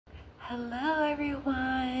Hello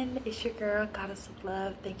everyone, it's your girl Goddess of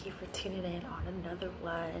Love. Thank you for tuning in on another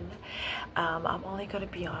one. I'm only going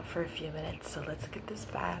to be on for a few minutes, so let's get this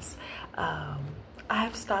fast. I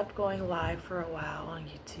have stopped going live for a while on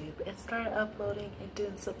YouTube and started uploading and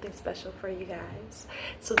doing something special for you guys.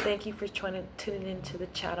 So thank you for tuning into the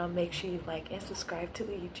channel. Make sure you like and subscribe to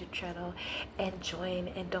the YouTube channel and join,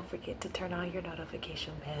 and don't forget to turn on your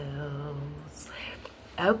notification bells.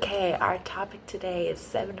 Okay, our topic today is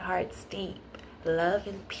 7 Hearts Deep, love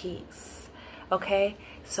and peace. Okay,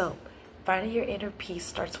 so finding your inner peace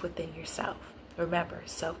starts within yourself. Remember,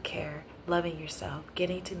 self-care, loving yourself,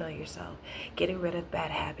 getting to know yourself, getting rid of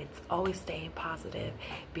bad habits, always staying positive,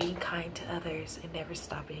 being kind to others, and never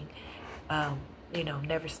stopping,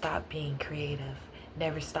 never stop being creative,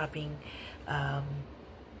 never stopping,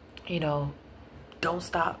 don't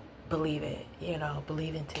stop, believe it,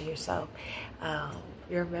 believe into yourself.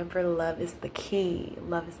 Remember, love is the key.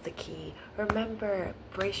 Love is the key. Remember,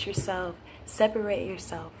 brace yourself, separate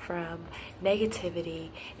yourself from negativity,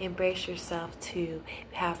 embrace yourself to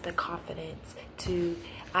have the confidence to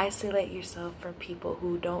isolate yourself from people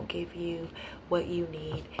who don't give you what you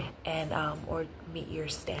need and or meet your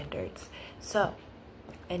standards.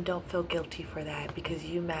 And don't feel guilty for that, because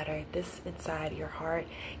you matter. This inside your heart,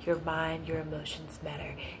 your mind, your emotions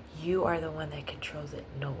matter. You are the one that controls it.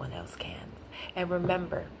 No one else can. And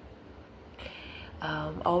remember,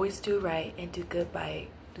 always do right and do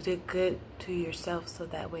good to yourself, so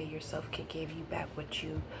that way yourself can give you back what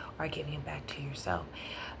you are giving back to yourself.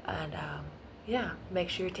 And yeah, make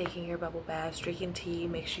sure you're taking your bubble baths, drinking tea,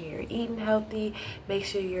 make sure you're eating healthy, make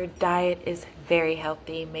sure your diet is very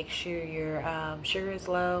healthy, make sure your sugar is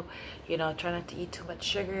low, try not to eat too much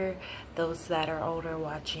sugar. Those that are older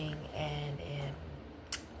watching, and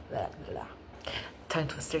blah, blah, blah. Tongue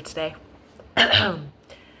twister today.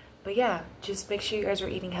 But yeah, just make sure you guys are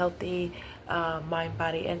eating healthy, mind,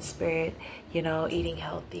 body, and spirit, eating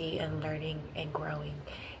healthy and learning and growing,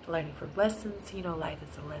 learning from lessons. Life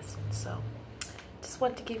is a lesson. So just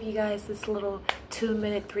want to give you guys this little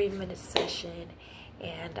 2-minute, 3-minute session.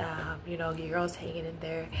 And your girl's hanging in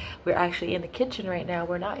there. We're actually in the kitchen right now.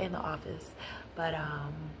 We're not in the office, but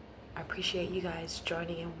I appreciate you guys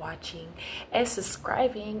joining and watching and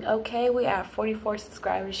subscribing. Okay, we have 44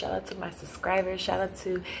 subscribers. Shout out to my subscribers. Shout out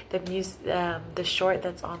to the short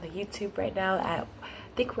that's on the YouTube right now. I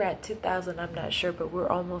think we're at 2,000. I'm not sure, but we're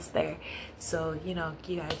almost there. So you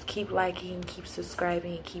guys keep liking, keep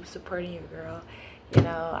subscribing, keep supporting your girl.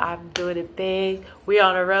 I'm doing it big. We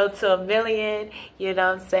on the road to 1 million. You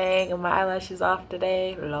know what I'm saying? And my eyelashes off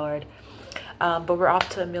today, Lord. But we're off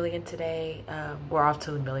to 1 million today. We're off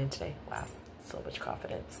to 1 million today. Wow, so much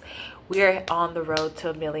confidence. We are on the road to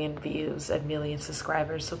 1 million views, 1 million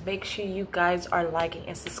subscribers. So make sure you guys are liking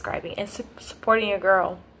and subscribing and supporting your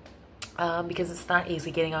girl, because it's not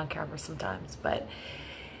easy getting on camera sometimes. But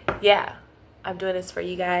yeah, I'm doing this for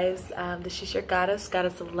you guys. This is your goddess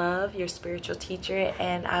of love, your spiritual teacher,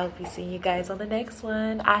 and I'll be seeing you guys on the next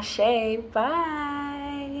one. Ashe, bye.